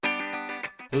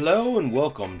Hello and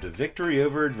welcome to Victory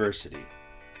Over Adversity.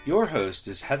 Your host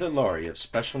is Heather Laurie of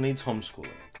Special Needs Homeschooling.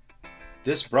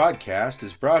 This broadcast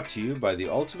is brought to you by the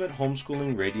Ultimate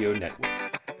Homeschooling Radio Network.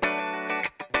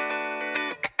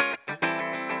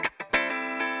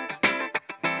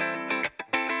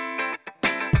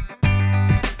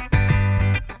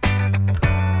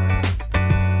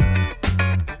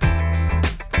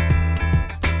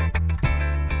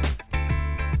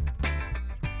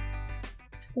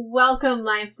 Welcome,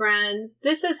 my friends.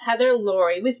 This is Heather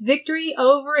Laurie with Victory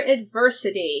Over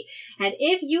Adversity. And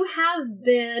if you have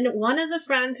been one of the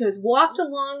friends who has walked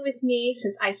along with me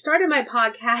since I started my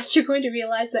podcast, you're going to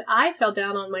realize that I fell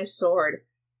down on my sword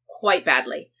quite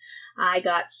badly. I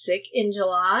got sick in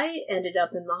July, ended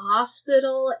up in the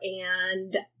hospital,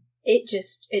 and it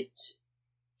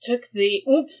took the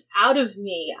oomph out of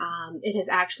me. It has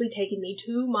actually taken me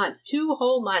 2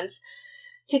 whole months,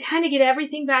 to kind of get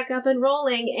everything back up and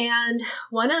rolling. And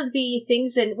one of the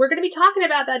things, and we're going to be talking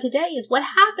about that today, is what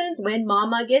happens when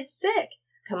mama gets sick.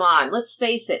 Come on, let's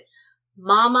face it.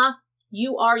 Mama,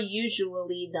 you are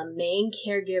usually the main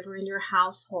caregiver in your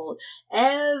household.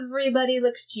 Everybody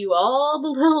looks to you. All the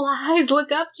little eyes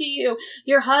look up to you.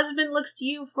 Your husband looks to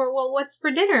you for, well, what's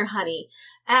for dinner, honey?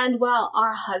 And while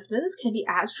our husbands can be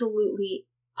absolutely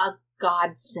a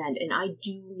godsend, and I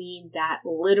do mean that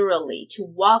literally, to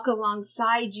walk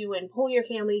alongside you and pull your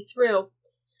family through,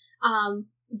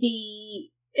 the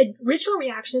original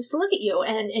reaction is to look at you,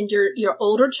 and your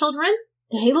older children,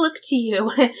 they look to you.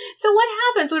 So what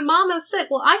happens when mama's sick?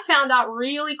 Well, I found out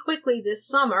really quickly this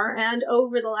summer and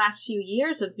over the last few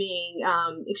years of being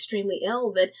extremely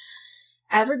ill that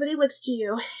everybody looks to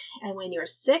you, and when you're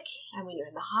sick and when you're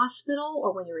in the hospital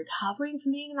or when you're recovering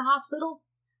from being in the hospital,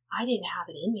 I didn't have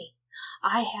it in me.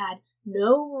 I had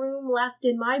no room left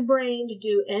in my brain to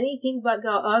do anything but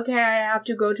go, okay, I have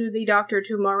to go to the doctor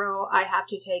tomorrow. I have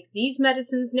to take these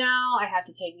medicines now. I have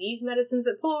to take these medicines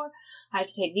at 4. I have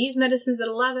to take these medicines at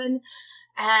 11.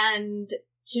 And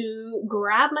to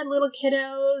grab my little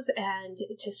kiddos and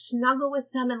to snuggle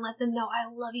with them and let them know I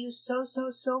love you so, so,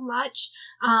 so much.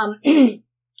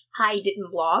 I didn't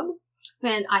blog.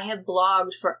 And I have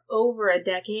blogged for over a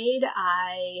decade.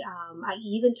 I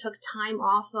even took time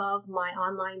off of my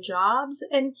online jobs,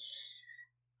 and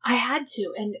I had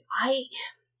to. And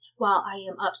while I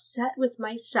am upset with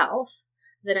myself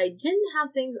that I didn't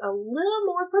have things a little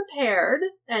more prepared,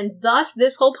 and thus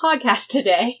this whole podcast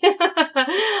today,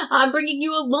 I'm bringing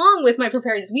you along with my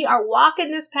preparedness. We are walking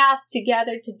this path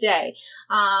together today.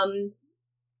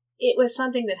 It was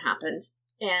something that happened.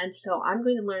 And so I'm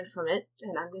going to learn from it,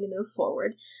 and I'm going to move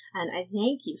forward. And I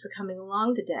thank you for coming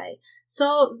along today.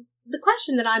 So the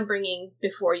question that I'm bringing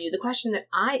before you, the question that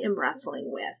I am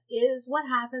wrestling with, is what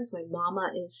happens when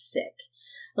mama is sick?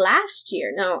 Last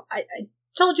year, now I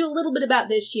told you a little bit about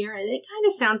this year, and it kind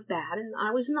of sounds bad. And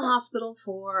I was in the hospital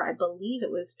for, I believe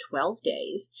it was 12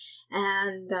 days.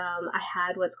 And I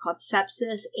had what's called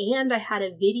sepsis, and I had a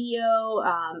video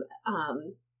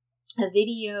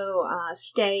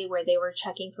stay where they were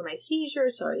checking for my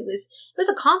seizures. So it was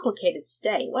a complicated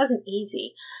stay. It wasn't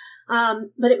easy.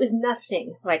 But it was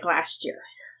nothing like last year.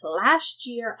 Last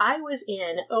year, I was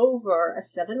in over a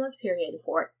 7-month period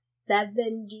for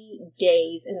 70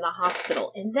 days in the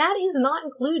hospital. And that is not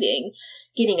including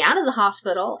getting out of the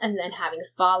hospital and then having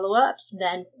follow-ups,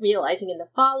 then realizing in the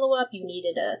follow-up I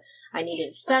needed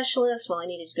a specialist. Well, I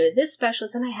needed to go to this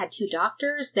specialist, and I had 2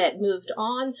 doctors that moved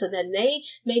on. So then they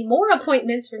made more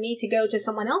appointments for me to go to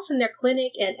someone else in their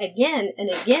clinic, and again and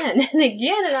again and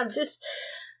again. And I'm just,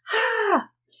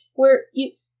 where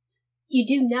you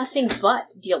do nothing but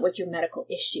deal with your medical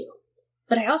issue.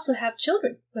 But I also have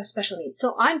children who have special needs.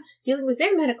 So I'm dealing with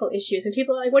their medical issues. And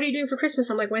people are like, what are you doing for Christmas?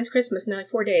 I'm like, when's Christmas? And they're like,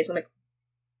 4 days. I'm like,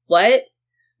 what?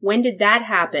 When did that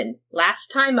happen? Last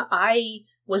time I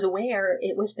was aware,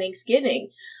 it was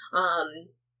Thanksgiving. And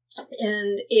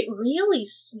it really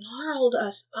snarled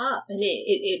us up, and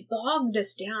it bogged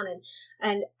us down.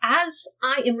 And as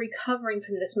I am recovering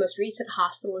from this most recent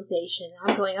hospitalization,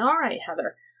 I'm going, all right,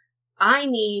 Heather, I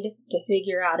need to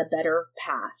figure out a better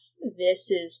path. This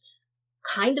is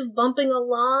kind of bumping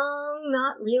along,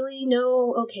 not really,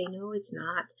 no, it's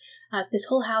not. If this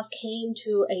whole house came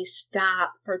to a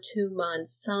stop for 2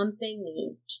 months, something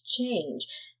needs to change.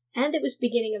 And it was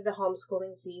beginning of the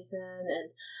homeschooling season,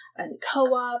 and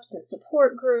co-ops and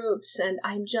support groups, and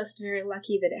I'm just very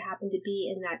lucky that it happened to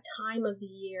be in that time of the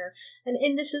year.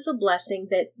 And this is a blessing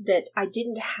that I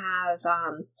didn't have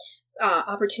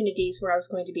opportunities where I was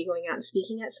going to be going out and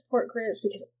speaking at support groups,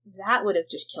 because that would have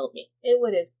just killed me. It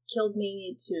would have killed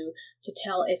me to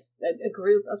tell a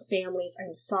group of families,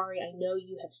 I'm sorry, I know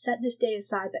you have set this day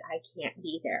aside, but I can't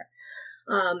be there.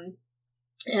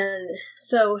 And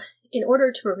so in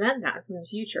order to prevent that from the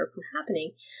future from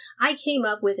happening, I came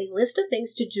up with a list of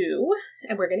things to do,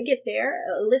 and we're going to get there,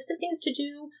 a list of things to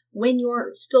do when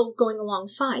you're still going along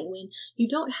fine, when you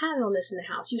don't have illness in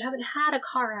the house, you haven't had a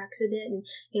car accident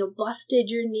and, busted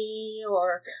your knee,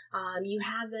 or you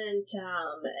haven't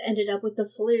ended up with the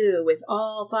flu with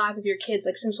all 5 of your kids,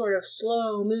 like some sort of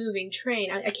slow-moving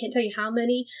train. I can't tell you how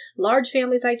many large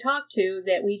families I talk to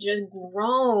that we just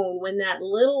groan when that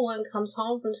little one comes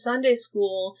home from Sunday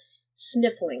school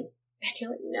sniffling. And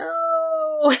you're like,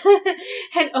 no.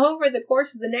 And over the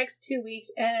course of the next 2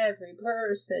 weeks, every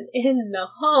person in the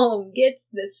home gets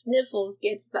the sniffles,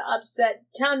 gets the upset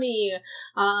tummy.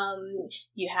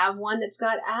 You have one that's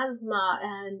got asthma,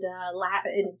 and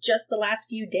in just the last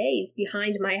few days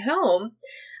behind my home,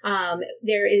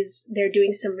 they're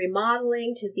doing some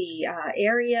remodeling to the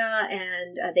area,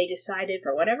 and they decided,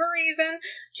 for whatever reason,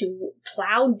 to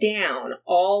plow down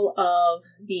all of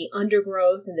the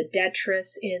undergrowth and the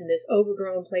detritus in this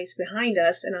overgrown place behind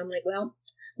us. And I'm like, well,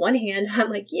 one hand, I'm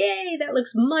like, yay, that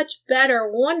looks much better,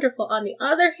 wonderful. On the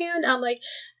other hand, I'm like,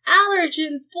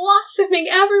 allergens blossoming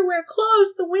everywhere,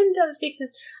 close the windows,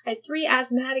 because I have 3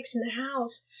 asthmatics in the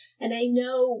house, and I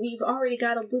know we've already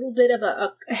got a little bit of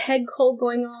a head cold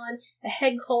going on. A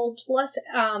head cold plus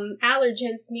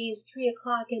allergens means 3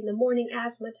 o'clock in the morning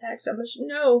asthma attacks. I'm like,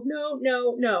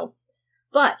 no.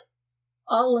 But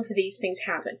all of these things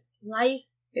happen. Life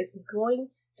is going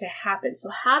to happen. So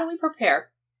how do we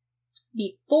prepare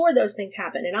before those things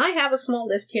happen? And I have a small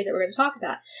list here that we're going to talk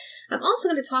about. I'm also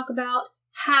going to talk about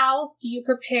how do you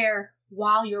prepare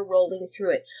while you're rolling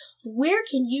through it. Where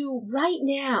can you, right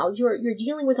now, you're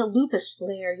dealing with a lupus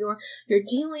flare, you're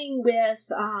dealing with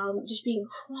just being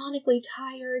chronically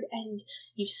tired, and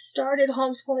you've started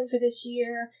homeschooling for this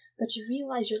year, but you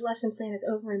realize your lesson plan is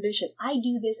overambitious. I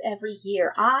do this every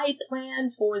year. I plan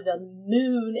for the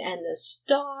moon and the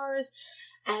stars,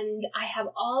 and I have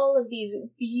all of these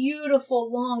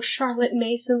beautiful, long Charlotte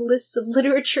Mason lists of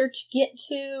literature to get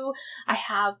to. I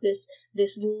have this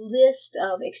list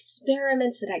of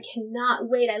experiments that I cannot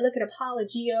wait. I look at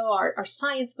Apologio, our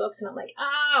science books, and I'm like,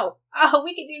 oh,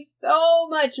 we can do so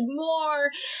much more.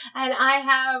 And I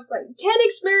have like 10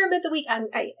 experiments a week.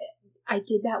 I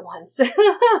did that once.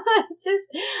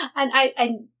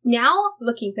 And now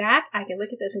looking back, I can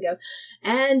look at this and go,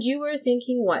 and you were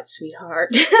thinking what,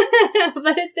 sweetheart?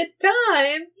 But at the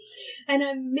time, and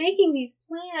I'm making these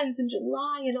plans in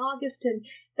July and August and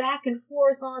back and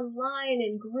forth online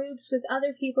in groups with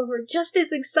other people who are just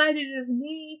as excited as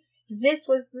me. This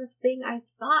was the thing I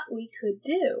thought we could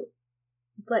do.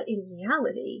 But in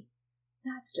reality,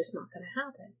 that's just not going to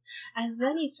happen. And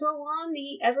then you throw on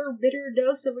the ever bitter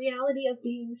dose of reality of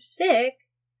being sick,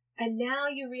 and now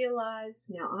I realize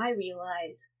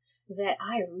that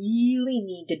I really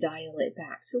need to dial it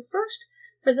back. So first,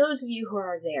 for those of you who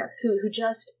are there, who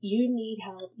just, you need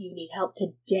help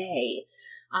today.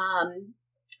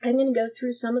 I'm going to go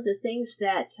through some of the things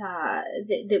that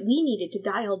we needed to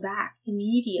dial back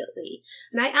immediately.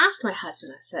 And I asked my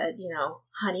husband, I said,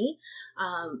 honey,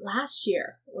 last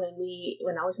year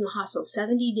when I was in the hospital,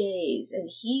 70 days, and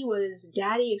he was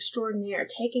daddy extraordinaire,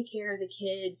 taking care of the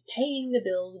kids, paying the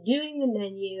bills, doing the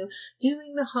menu,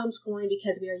 doing the homeschooling,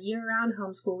 because we are year-round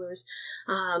homeschoolers.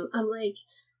 I'm like,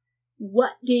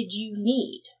 what did you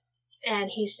need?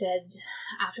 And he said,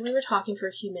 after we were talking for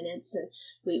a few minutes, and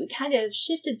we kind of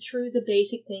shifted through the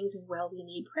basic things of, well, we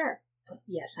need prayer.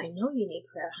 Yes, I know you need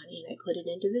prayer, honey, and I put it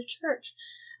into the church.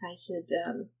 I said,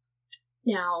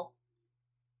 now,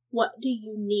 what do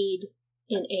you need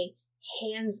in a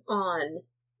hands-on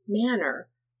manner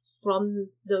from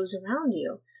those around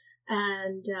you?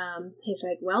 And he's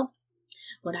like, well,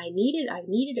 what I needed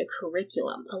a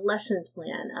curriculum, a lesson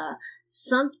plan,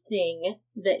 something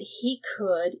that he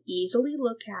could easily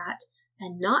look at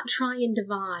and not try and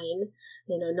divine,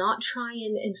 not try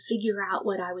and figure out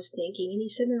what I was thinking. And he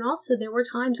said, and also there were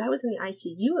times I was in the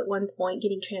ICU at one point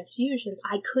getting transfusions.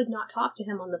 I could not talk to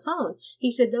him on the phone.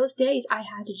 He said, those days I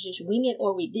had to just wing it,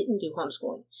 or we didn't do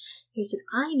homeschooling. He said,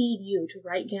 I need you to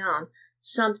write down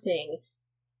something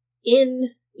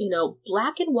in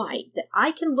black and white that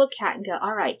I can look at and go,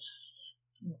 all right,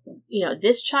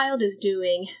 this child is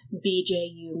doing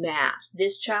BJU math.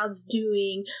 This child's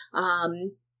doing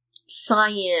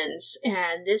science,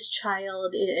 and this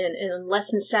child in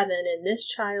lesson 7, and this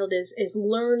child is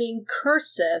learning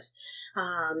cursive.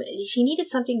 He needed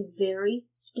something very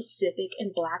specific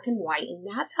and black and white, and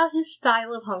that's how his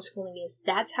style of homeschooling is.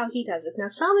 That's how he does this. Now,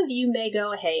 some of you may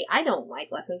go, hey, I don't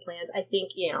like lesson plans. I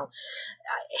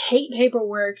hate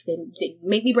paperwork. They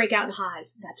make me break out in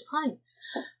hives. That's fine.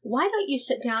 why don't you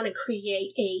sit down and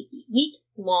create a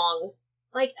week-long,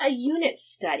 like a unit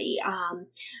study,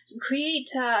 create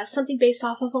something based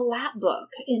off of a lap book.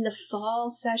 In the fall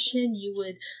session, you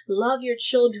would love your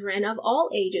children of all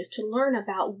ages to learn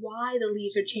about why the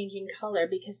leaves are changing color,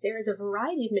 because there is a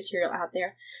variety of material out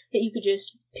there that you could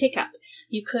just pick up.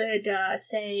 You could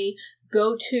say,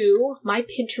 go to my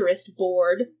Pinterest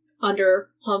board under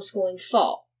Homeschooling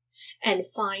Fall and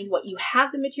find what you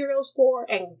have the materials for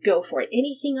and go for it.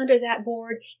 Anything under that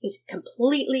board is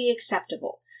completely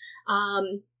acceptable.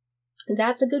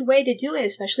 That's a good way to do it,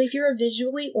 especially if you're a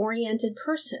visually oriented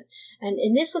person.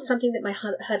 And this was something that my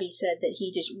hubby said that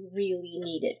he just really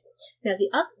needed. Now, the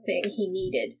other thing he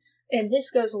needed, and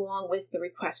this goes along with the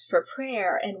request for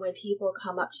prayer, and when people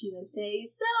come up to you and say,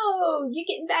 so, you're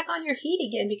getting back on your feet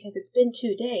again because it's been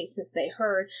 2 days since they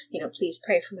heard, please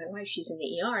pray for my wife, she's in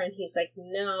the ER. And he's like,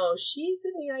 no, she's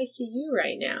in the ICU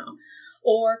right now.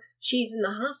 Or she's in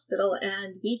the hospital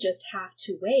and we just have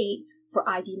to wait for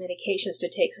IV medications to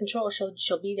take control.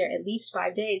 She'll be there at least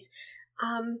 5 days.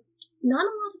 Not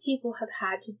a lot of people have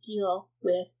had to deal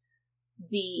with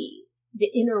the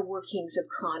inner workings of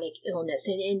chronic illness.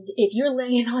 And if you're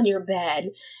laying on your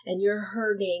bed and you're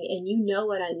hurting, and you know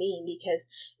what I mean, because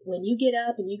when you get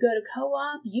up and you go to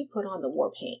co-op, you put on the war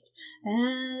paint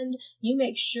and you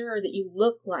make sure that you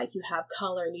look like you have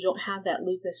color and you don't have that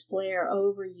lupus flare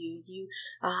over you.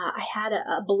 I had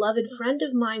a beloved friend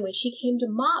of mine, when she came to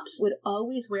MOPS, would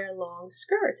always wear long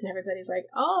skirts, and everybody's like,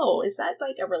 oh, is that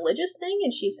like a religious thing?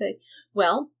 And she said,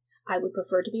 well, I would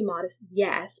prefer to be modest,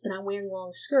 yes, but I'm wearing long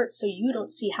skirts so you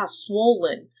don't see how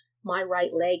swollen my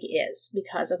right leg is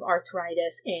because of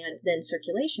arthritis and then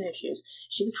circulation issues.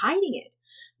 She was hiding it.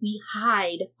 We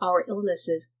hide our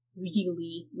illnesses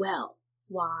really well.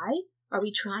 Why? Are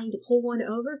we trying to pull one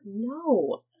over?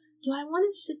 No. Do I want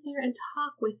to sit there and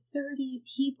talk with 30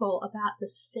 people about the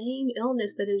same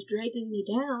illness that is dragging me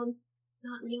down?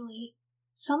 Not really.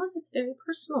 Some of it's very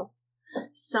personal.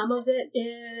 Some of it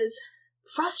is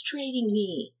frustrating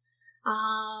me.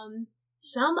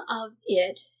 Some of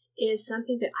it is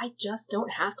something that I just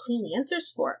don't have clean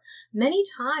answers for. Many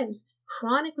times,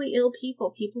 chronically ill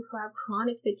people who have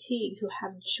chronic fatigue, who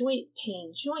have joint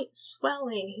pain, joint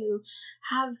swelling, who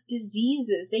have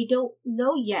diseases, they don't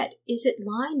know yet. Is it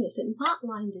Lyme? Is it not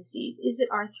Lyme disease? Is it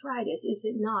arthritis? Is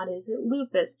it not? Is it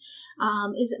lupus?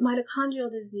 Is it mitochondrial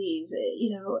disease?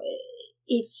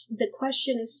 The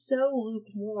question is so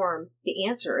lukewarm, the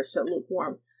answer is so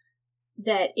lukewarm,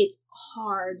 that it's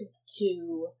hard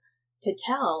to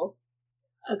tell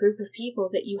a group of people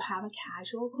that you have a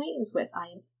casual acquaintance with.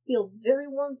 I feel very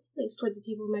warm feelings towards the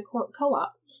people in my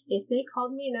co-op. If they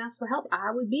called me and asked for help,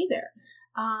 I would be there.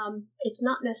 It's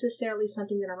not necessarily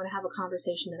something that I'm going to have a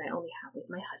conversation that I only have with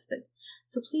my husband.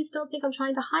 So please don't think I'm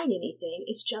trying to hide anything.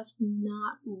 It's just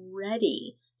not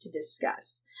ready to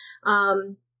discuss.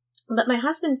 But my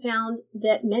husband found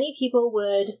that many people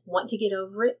would want to get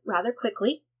over it rather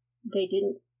quickly. They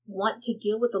didn't want to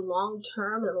deal with the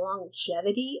long-term and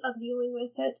longevity of dealing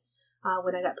with it.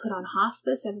 When I got put on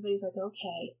hospice, everybody's like,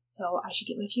 okay, so I should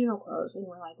get my funeral clothes. And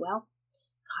we're like, well,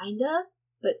 kinda,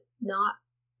 but not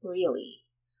really.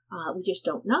 We just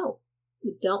don't know.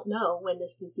 We don't know when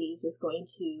this disease is going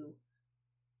to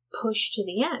push to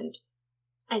the end.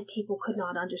 And people could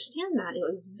not understand that. It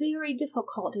was very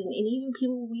difficult. And even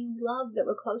people we loved that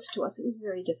were close to us, it was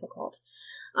very difficult.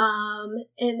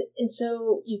 And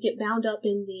so you get bound up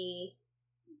in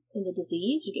the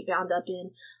disease. You get bound up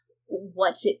in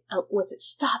what's it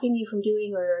stopping you from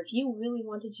doing, or if you really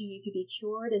wanted to, you could be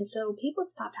cured. And so people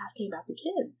stopped asking about the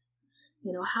kids.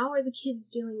 How are the kids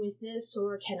dealing with this?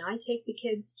 Or can I take the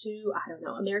kids to,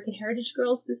 American Heritage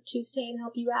Girls this Tuesday and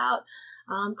help you out?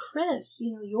 Chris,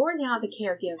 you're now the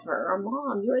caregiver. Or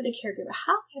Mom, you're the caregiver.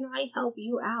 How can I help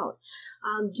you out?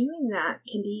 Doing that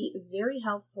can be very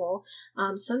helpful.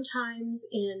 Sometimes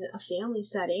in a family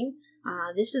setting,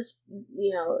 this is,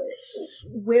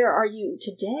 where are you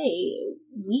today?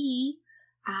 We,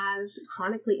 as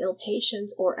chronically ill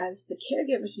patients, or as the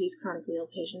caregivers of these chronically ill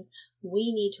patients,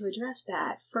 we need to address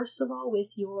that, first of all,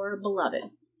 with your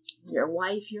beloved, your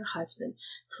wife, your husband.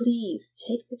 Please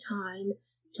take the time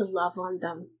to love on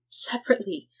them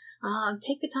separately.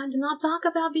 Take the time to not talk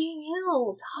about being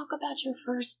ill. Talk about your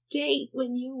first date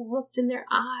when you looked in their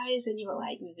eyes and you were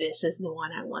like, this is the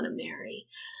one I want to marry.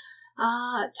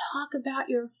 Talk about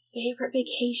your favorite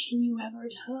vacation you ever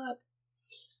took.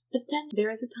 But then there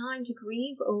is a time to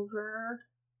grieve over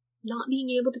not being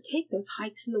able to take those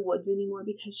hikes in the woods anymore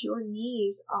because your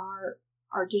knees are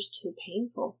just too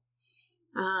painful.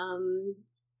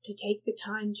 To take the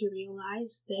time to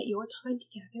realize that your time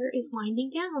together is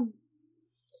winding down.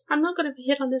 I'm not going to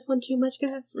hit on this one too much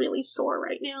because it's really sore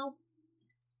right now.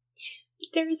 But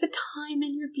there is a time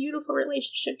in your beautiful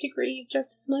relationship to grieve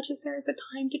just as much as there is a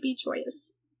time to be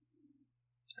joyous.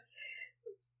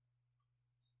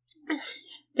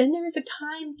 Then there is a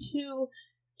time to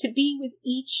be with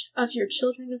each of your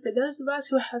children. And for those of us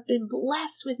who have been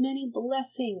blessed with many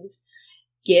blessings,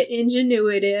 get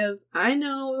ingenuitive. I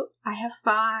know I have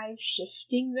 5,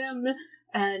 shifting them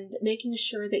and making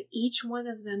sure that each one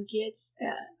of them gets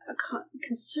a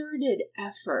concerted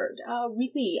effort,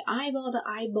 really eyeball to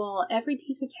eyeball, every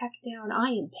piece of tech down. I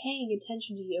am paying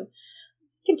attention to you.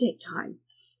 It can take time.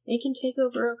 It can take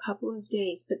over a couple of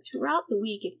days, but throughout the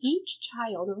week, if each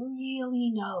child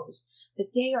really knows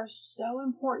that they are so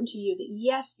important to you, that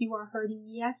yes, you are hurting,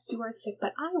 yes, you are sick,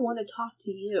 but I want to talk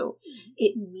to you,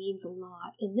 it means a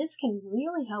lot. And this can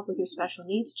really help with your special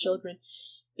needs children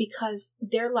because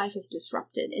their life is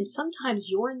disrupted. And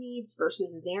sometimes your needs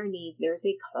versus their needs, there's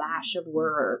a clash of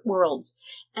worlds.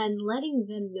 And letting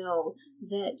them know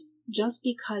that just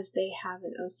because they have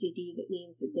an OCD, that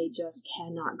means that they just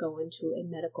cannot go into a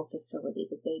medical facility,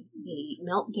 that they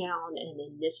melt down and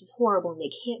then this is horrible and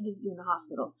they can't visit you in the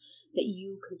hospital, that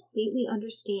you completely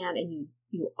understand and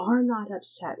you are not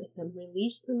upset with them.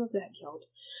 Release them of that guilt,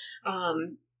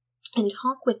 and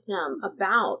talk with them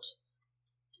about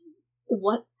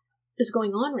what is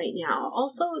going on right now.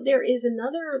 Also, there is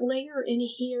another layer in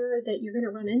here that you're going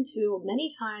to run into. Many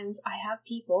times I have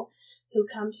people who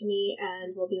come to me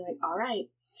and will be like, all right,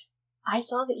 I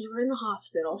saw that you were in the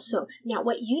hospital. So now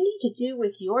what you need to do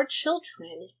with your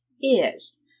children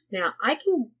is, now I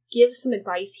can give some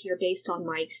advice here based on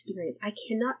my experience. I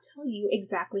cannot tell you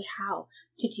exactly how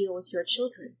to deal with your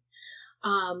children.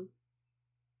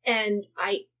 And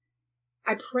I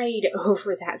prayed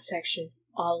over that section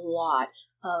a lot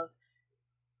of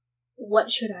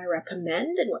what should I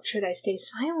recommend and what should I stay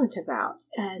silent about.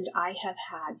 And I have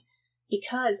had,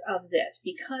 because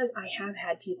I have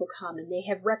had people come and they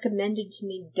have recommended to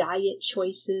me diet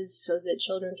choices so that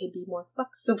children can be more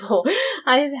flexible.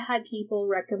 I have had people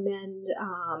recommend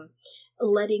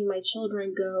letting my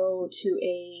children go to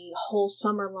a whole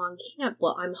summer-long camp.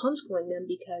 Well, I'm homeschooling them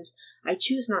because I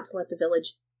choose not to let the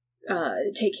village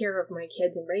take care of my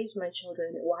kids and raise my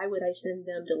children. Why would I send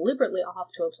them deliberately off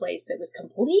to a place that was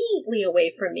completely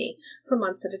away from me for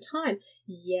months at a time?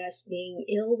 Yes, being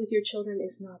ill with your children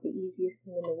is not the easiest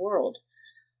thing in the world,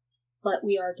 but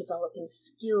we are developing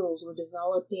skills, we're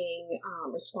developing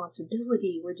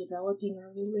responsibility, we're developing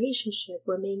our relationship,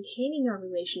 we're maintaining our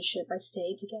relationship by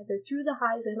staying together through the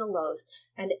highs and the lows,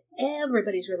 and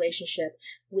everybody's relationship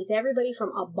with everybody from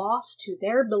a boss to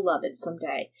their beloved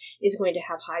someday is going to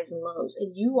have highs and lows,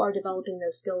 and you are developing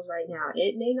those skills right now.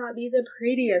 It may not be the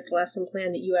prettiest lesson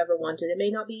plan that you ever wanted, it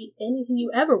may not be anything you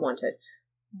ever wanted,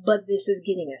 but this is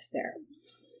getting us there.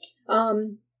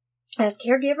 As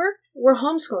caregiver, we're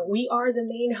homeschooling. We are the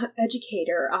main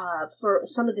educator for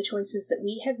some of the choices that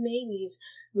we have made.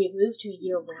 We've moved to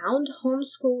year-round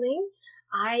homeschooling.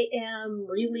 I am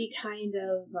really kind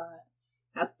of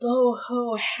a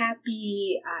boho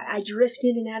happy. I drift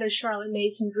in and out of Charlotte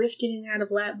Mason, drift in and out of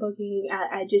lap booking.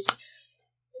 I just,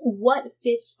 what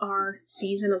fits our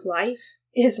season of life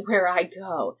is where I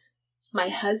go. My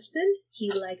husband,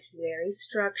 he likes very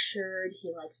structured,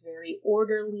 he likes very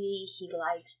orderly, he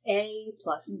likes A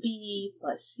plus B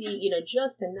plus C,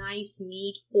 just a nice,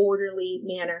 neat, orderly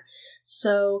manner.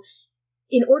 So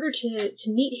in order to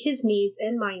meet his needs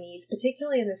and my needs,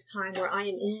 particularly in this time where I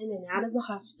am in and out of the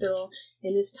hospital,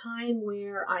 in this time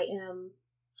where I am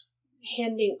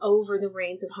handing over the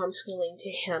reins of homeschooling to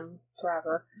him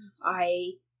forever,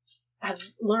 I have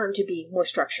learned to be more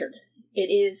structured. It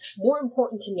is more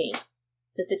important to me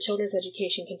that the children's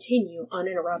education continue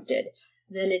uninterrupted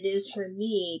than it is for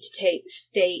me to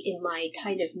stay in my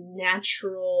kind of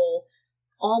natural,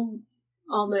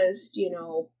 almost,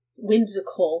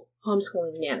 whimsical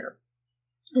homeschooling manner.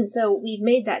 And so we've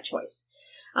made that choice.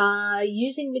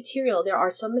 Using material, there are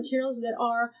some materials that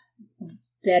are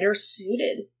better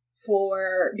suited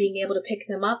for being able to pick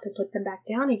them up and put them back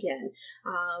down again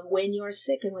when you're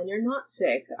sick and when you're not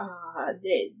sick.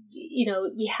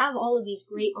 We have all of these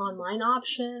great online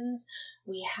options.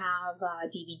 We have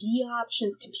DVD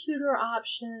options, computer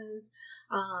options,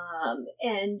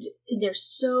 and there's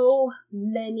so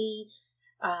many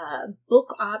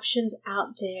book options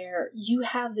out there. You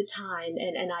have the time,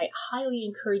 and I highly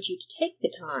encourage you to take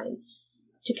the time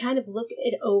to kind of look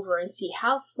it over and see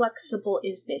how flexible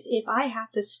is this. If I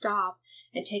have to stop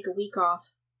and take a week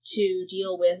off to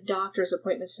deal with doctor's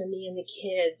appointments for me and the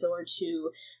kids, or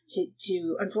to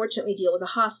unfortunately deal with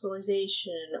a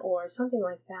hospitalization or something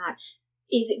like that,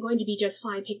 is it going to be just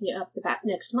fine picking it up the back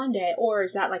next Monday, or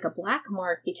is that like a black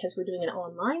mark because we're doing an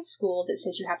online school that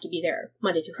says you have to be there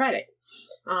Monday through Friday?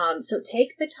 So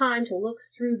take the time to look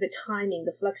through the timing,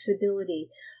 the flexibility.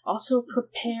 Also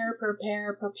prepare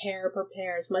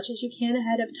as much as you can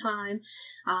ahead of time.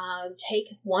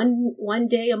 Take one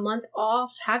day a month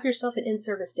off. Have yourself an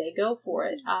in-service day. Go for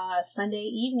it. Sunday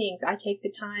evenings, I take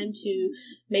the time to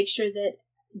make sure that,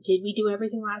 did we do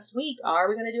everything last week? Are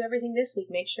we going to do everything this week?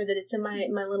 Make sure that it's in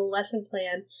my little lesson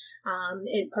plan.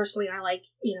 And personally, I like,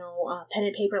 pen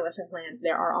and paper lesson plans.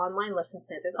 There are online lesson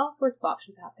plans. There's all sorts of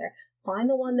options out there. Find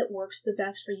the one that works the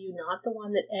best for you, not the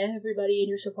one that everybody in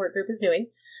your support group is doing.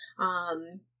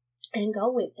 And go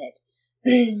with it.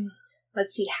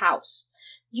 Let's see, house.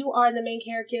 You are the main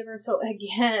caregiver. So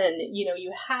again,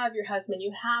 you have your husband,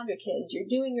 you have your kids, you're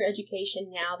doing your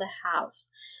education, now the house.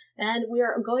 And we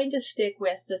are going to stick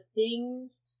with the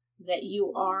things that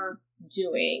you are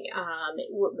doing.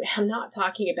 I'm not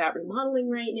talking about remodeling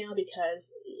right now,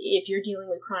 because if you're dealing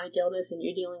with chronic illness and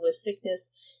you're dealing with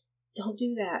sickness, don't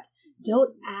do that.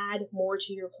 Don't add more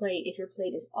to your plate if your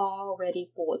plate is already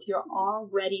full. If you're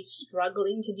already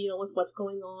struggling to deal with what's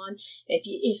going on,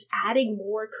 if adding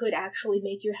more could actually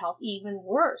make your health even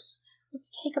worse, let's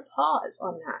take a pause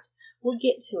on that. We'll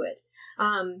get to it.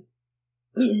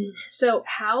 So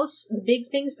house, the big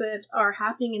things that are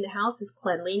happening in the house is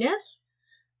cleanliness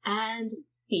and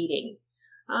feeding.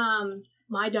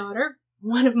 My daughter,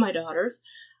 one of my daughters,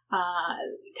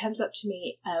 comes up to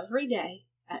me every day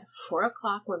at 4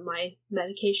 o'clock when my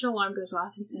medication alarm goes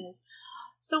off and says,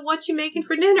 "So what you making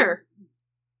for dinner?"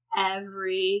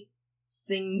 Every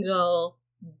single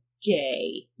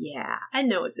day. Yeah, I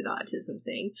know it's an autism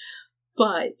thing,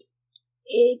 but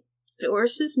it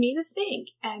forces me to think.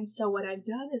 And so what I've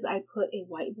done is I put a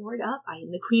whiteboard up. I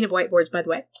am the queen of whiteboards, by the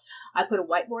way. I put a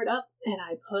whiteboard up and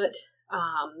I put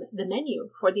the menu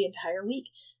for the entire week.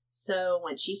 So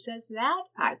when she says that,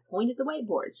 I point at the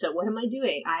whiteboard. So what am I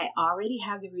doing? I already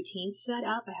have the routine set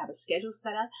up. I have a schedule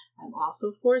set up. I'm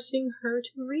also forcing her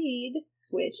to read,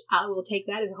 which I will take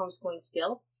that as a homeschooling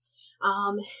skill.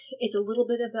 It's a little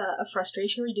bit of a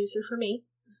frustration reducer for me,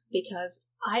 because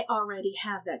I already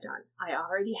have that done. I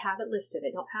already have it listed. I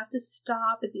don't have to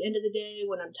stop at the end of the day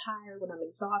when I'm tired, when I'm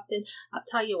exhausted. I'll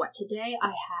tell you what, today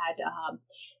I had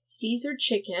Caesar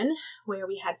chicken, where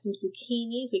we had some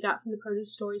zucchinis we got from the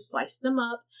produce store, sliced them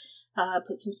up,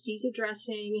 put some Caesar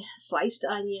dressing, sliced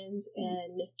onions,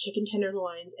 and chicken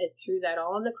tenderloins, and threw that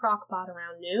all in the crock pot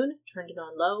around noon, turned it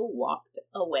on low, walked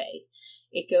away.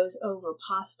 It goes over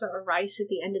pasta or rice at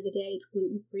the end of the day. It's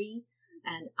gluten-free,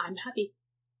 and I'm happy.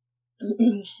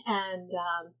 And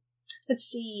let's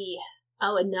see.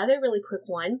 Oh, another really quick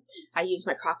one. I use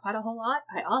my crock pot a whole lot.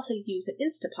 I also use an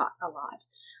Instapot a lot.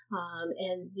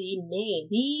 And the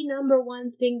number one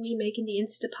thing we make in the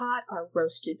Instapot are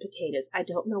roasted potatoes. I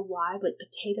don't know why, but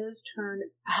potatoes turn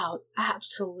out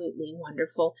absolutely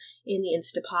wonderful in the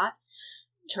Instapot.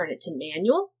 Turn it to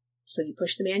manual. So you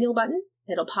push the manual button.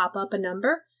 It'll pop up a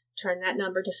number. Turn that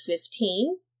number to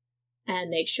 15. And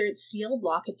make sure it's sealed.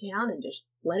 Lock it down and just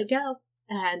let it go.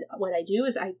 And what I do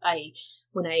is I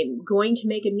when I'm going to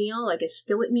make a meal, like a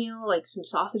skillet meal, like some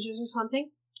sausages or something,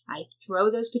 I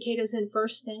throw those potatoes in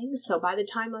first thing. So by the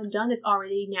time I'm done,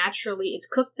 it's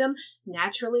cooked them,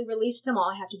 naturally released them.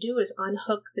 All I have to do is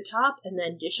unhook the top and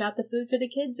then dish out the food for the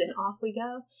kids, and off we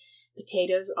go.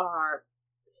 Potatoes are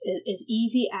as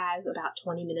easy as about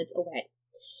 20 minutes away.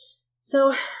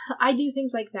 So I do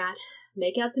things like that.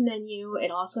 Make out the menu.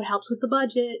 It also helps with the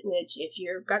budget, which if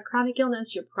you've got chronic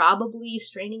illness, you're probably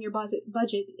straining your budget.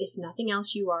 If nothing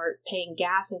else, you are paying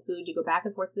gas and food. You go back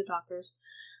and forth to the doctors.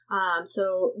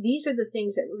 So these are the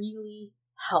things that really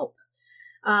help.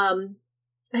 I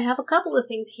have a couple of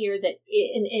things here that,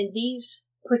 and these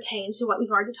pertain to what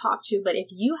we've already talked to, but if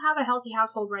you have a healthy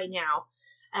household right now,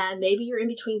 and maybe you're in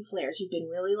between flares, you've been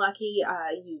really lucky,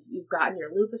 you've gotten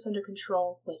your lupus under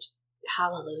control, which,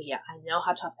 hallelujah, I know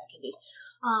how tough that can be.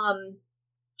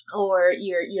 Or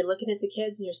you're looking at the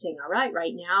kids and you're saying, all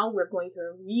right now we're going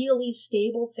through a really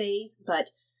stable phase, but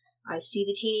I see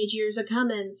the teenage years are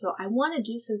coming, so I want to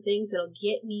do some things that'll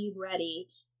get me ready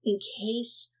in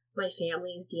case my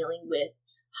family is dealing with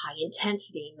high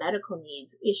intensity medical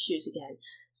needs issues again.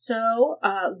 So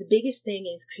the biggest thing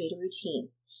is create a routine.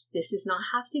 This does not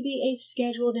have to be a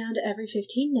schedule down to every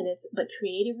 15 minutes, but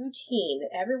create a routine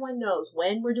that everyone knows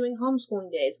when we're doing homeschooling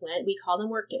days, when we call them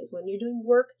work days, when you're doing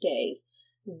work days,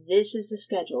 this is the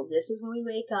schedule. This is when we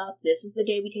wake up. This is the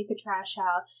day we take the trash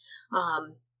out.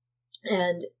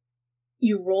 And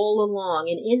you roll along.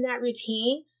 And in that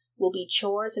routine, will be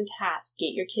chores and tasks.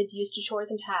 Get your kids used to chores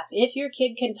and tasks. If your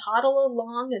kid can toddle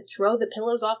along and throw the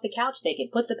pillows off the couch, they can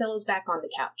put the pillows back on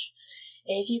the couch.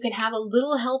 If you can have a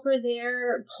little helper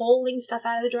there pulling stuff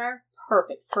out of the dryer,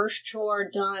 perfect. First chore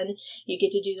done. You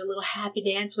get to do the little happy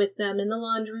dance with them in the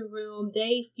laundry room.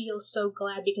 They feel so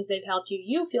glad because they've helped you.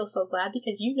 You feel so glad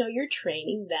because you know you're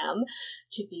training them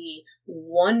to be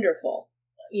wonderful,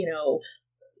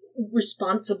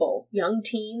 responsible young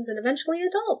teens and eventually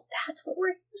adults. That's what we're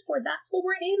here for. That's what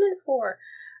we're aiming for.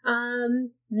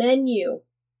 Menu.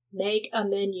 Make a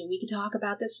menu. We can talk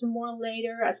about this some more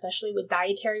later, especially with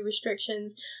dietary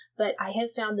restrictions, but I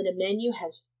have found that a menu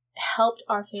has helped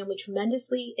our family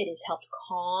tremendously. It has helped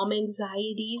calm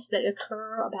anxieties that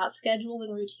occur about schedule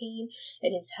and routine.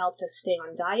 It has helped us stay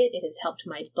on diet. It has helped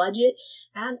my budget,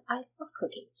 and I love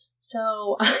cooking.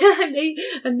 So I may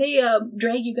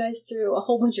drag you guys through a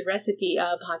whole bunch of recipe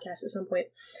podcasts at some point.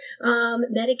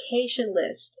 Medication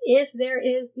list. If there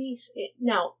is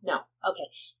okay.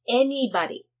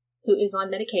 Anybody who is on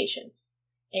medication,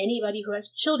 anybody who has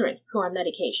children who are on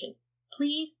medication,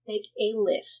 please make a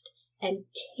list and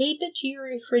tape it to your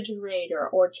refrigerator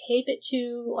or tape it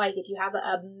to, like if you have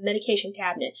a medication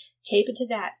cabinet, tape it to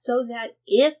that so that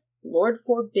if, Lord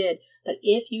forbid, but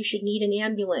if you should need an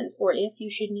ambulance or if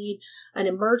you should need an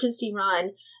emergency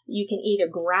run, you can either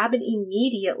grab it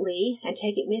immediately and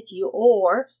take it with you,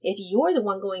 or if you're the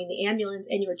one going in the ambulance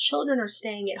and your children are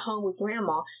staying at home with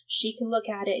grandma, she can look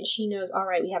at it and she knows, all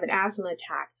right, we have an asthma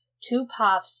attack, 2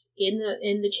 puffs in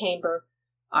the chamber.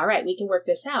 All right, we can work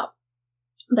this out.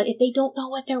 But if they don't know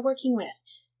what they're working with,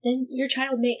 then your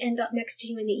child may end up next to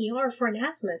you in the ER for an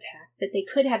asthma attack that they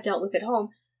could have dealt with at home,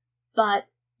 but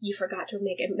you forgot to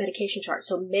make a medication chart.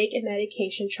 So make a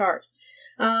medication chart.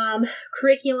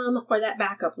 Curriculum or that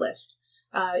backup list.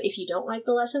 If you don't like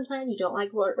the lesson plan, you don't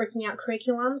like working out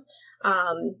curriculums,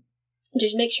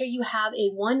 just make sure you have a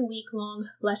 1 week long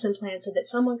lesson plan so that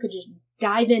someone could just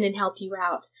dive in and help you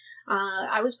out.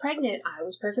 I was pregnant. I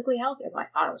was perfectly healthy. Well, I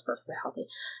thought I was perfectly healthy.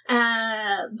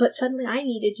 But suddenly I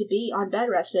needed to be on bed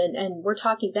rest, and we're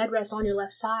talking bed rest on your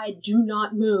left side. Do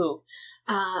not move.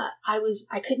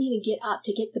 I couldn't even get up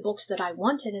to get the books that I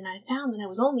wanted, and I found that I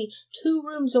was only 2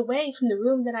 rooms away from the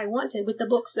room that I wanted with the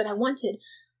books that I wanted,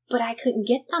 but I couldn't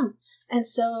get them. And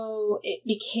so it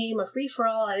became a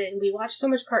free-for-all, and we watched so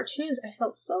much cartoons. I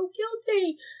felt so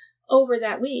guilty over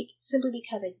that week simply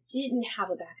because I didn't have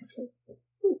a backup plan.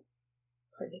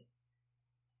 Pardon me.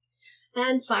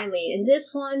 And finally, and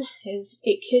this one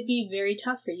it could be very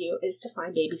tough for you, is to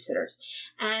find babysitters.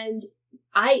 And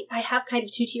I have kind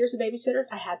of 2 tiers of babysitters.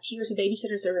 I have tiers of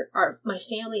babysitters that are my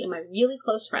family and my really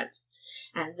close friends.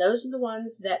 And those are the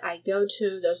ones that I go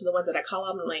to. Those are the ones that I call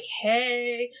up and I'm like,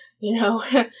 hey,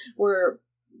 we're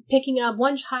picking up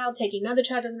one child, taking another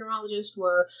child to the neurologist,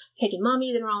 we're taking mommy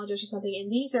to the neurologist or something.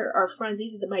 And these are our friends.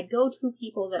 These are my go-to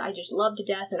people that I just love to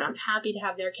death, and I'm happy to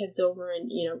have their kids over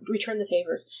and, return the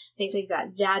favors, things like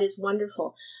that. That is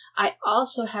wonderful. I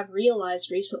also have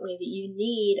realized recently that you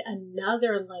need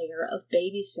another layer of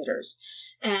babysitters.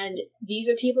 And these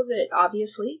are people that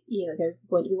obviously, they're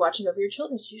going to be watching over your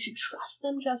children, so you should trust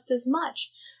them just as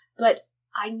much. But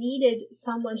I needed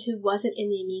someone who wasn't in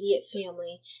the immediate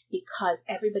family because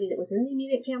everybody that was in the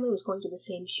immediate family was going to the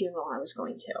same funeral I was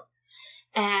going to.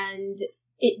 And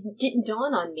it didn't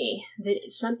dawn on me that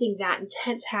something that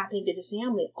intense happening to the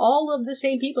family, all of the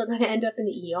same people are going to end up in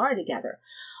the ER together.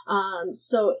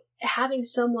 So having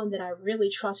someone that I really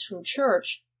trust from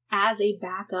church as a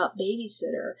backup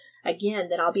babysitter, again,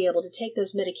 that I'll be able to take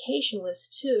those medication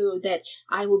lists too, that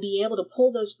I will be able to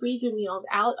pull those freezer meals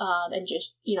out of and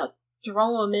just,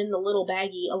 throw them in the little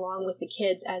baggie along with the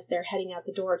kids as they're heading out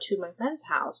the door to my friend's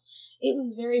house. It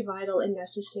was very vital and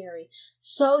necessary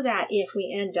so that if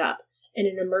we end up in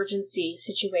an emergency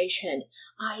situation,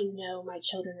 I know my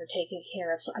children are taken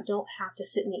care of, so I don't have to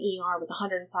sit in the ER with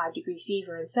 105-degree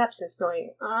fever and sepsis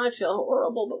going, I feel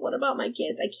horrible, but what about my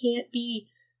kids? I can't be,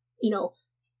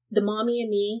 the mommy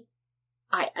and me,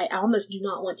 I almost do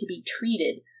not want to be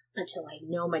treated until I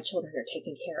know my children are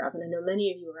taken care of. And I know many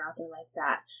of you are out there like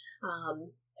that.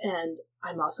 And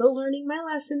I'm also learning my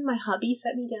lesson. My hubby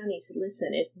set me down. He said,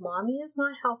 listen, if mommy is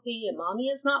not healthy and mommy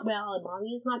is not well and mommy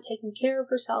is not taking care of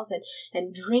herself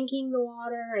and drinking the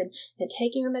water and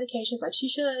taking her medications like she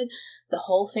should, the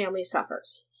whole family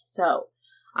suffers. So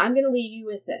I'm going to leave you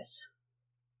with this.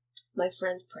 My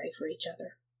friends, pray for each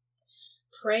other.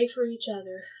 Pray for each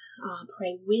other.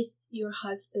 Pray with your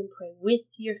husband. Pray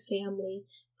with your family.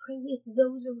 Pray with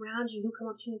those around you who come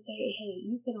up to you and say, hey,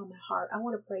 you've been on my heart. I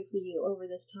want to pray for you over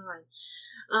this time.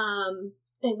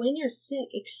 And when you're sick,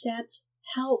 accept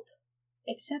help.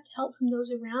 Accept help from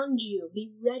those around you.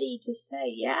 Be ready to say,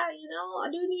 yeah, I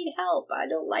do need help. I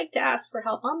don't like to ask for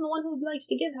help. I'm the one who likes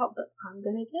to give help, but I'm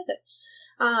going to give it.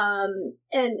 And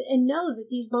know that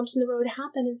these bumps in the road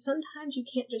happen, and sometimes you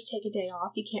can't just take a day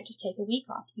off. You can't just take a week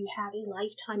off. You have a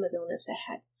lifetime of illness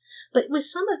ahead. But with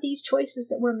some of these choices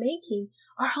that we're making,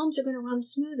 our homes are going to run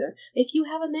smoother. If you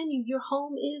have a menu, your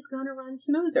home is going to run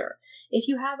smoother. If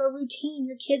you have a routine,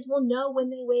 your kids will know when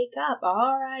they wake up,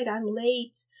 all right, I'm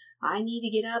late. I need to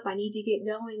get up. I need to get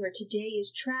going. Or today is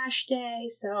trash day.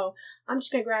 So I'm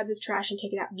just going to grab this trash and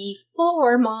take it out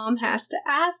before Mom has to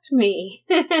ask me.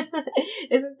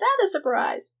 Isn't that a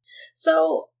surprise?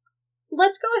 So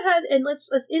let's go ahead and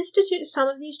let's institute some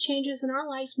of these changes in our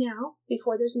life now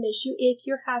before there's an issue. If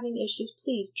you're having issues,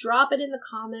 please drop it in the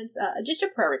comments. Just a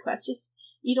prayer request.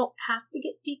 You don't have to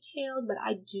get detailed, but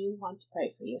I do want to pray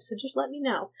for you. So just let me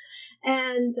know.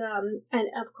 And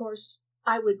of course,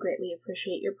 I would greatly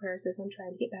appreciate your prayers as I'm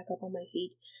trying to get back up on my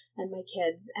feet and my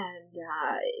kids. And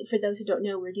for those who don't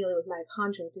know, we're dealing with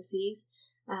mitochondrial disease,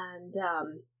 and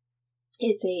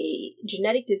it's a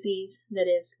genetic disease that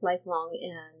is lifelong,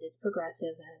 and it's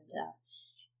progressive, and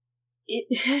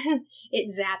it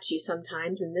zaps you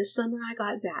sometimes. And this summer I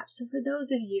got zapped. So for those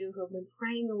of you who have been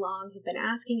praying along, who've been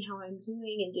asking how I'm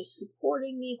doing and just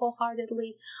supporting me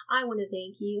wholeheartedly, I want to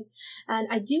thank you. And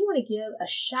I do want to give a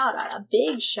shout out, a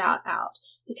big shout out,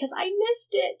 because I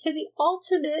missed it, to the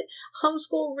Ultimate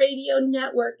Homeschool Radio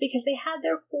Network, because they had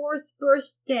their 4th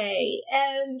birthday,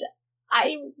 and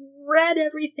I read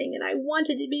everything, and I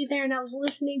wanted to be there, and I was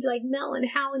listening to like Hal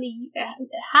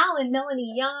and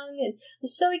Melanie Young, and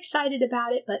was so excited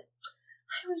about it, but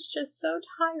I was just so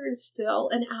tired still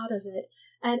and out of it.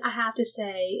 And I have to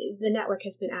say, the network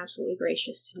has been absolutely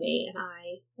gracious to me, and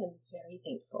I am very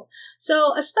thankful.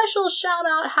 So a special shout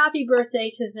out, happy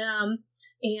birthday to them,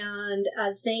 and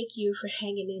thank you for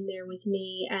hanging in there with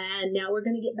me. And now we're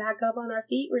going to get back up on our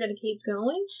feet. We're going to keep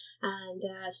going, and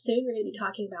soon we're going to be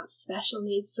talking about special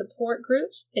needs support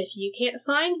groups. If you can't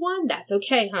find one, that's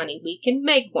okay, honey. We can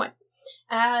make one.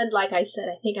 And like I said,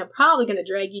 I think I'm probably going to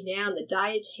drag you down the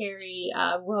dietary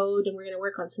road, and we're going to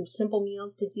work on some simple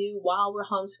meals to do while we're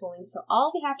homeschooling. So all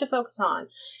we have to focus on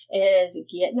is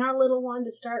getting our little one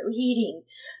to start reading.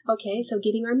 Okay, so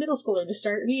getting our middle schooler to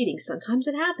start reading. Sometimes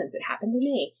it happens. It happened to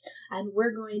me. And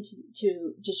we're going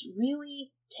to just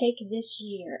really take this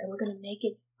year, and we're going to make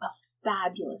it a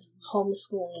fabulous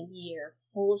homeschooling year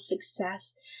full of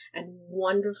success, and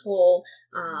wonderful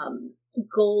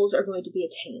goals are going to be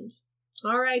attained.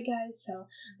 All right, guys, so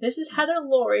this is Heather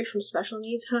Laurie from Special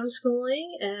Needs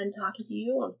Homeschooling, and talking to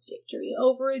you on Victory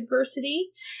Over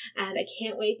Adversity, and I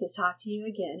can't wait to talk to you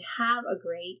again. Have a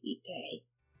great day.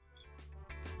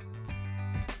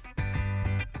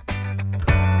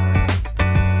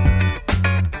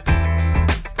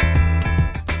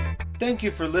 Thank you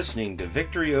for listening to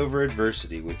Victory Over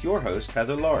Adversity with your host,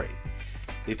 Heather Laurie.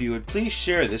 If you would please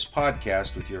share this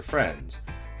podcast with your friends,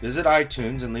 visit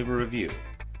iTunes and leave a review.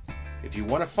 If you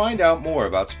want to find out more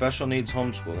about special needs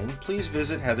homeschooling, please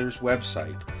visit Heather's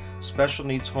website,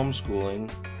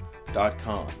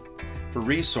 specialneedshomeschooling.com, for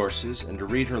resources and to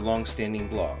read her long-standing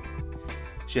blog.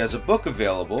 She has a book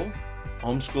available,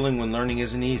 Homeschooling When Learning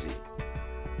Isn't Easy.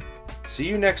 See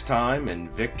you next time in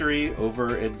Victory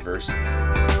Over Adversity.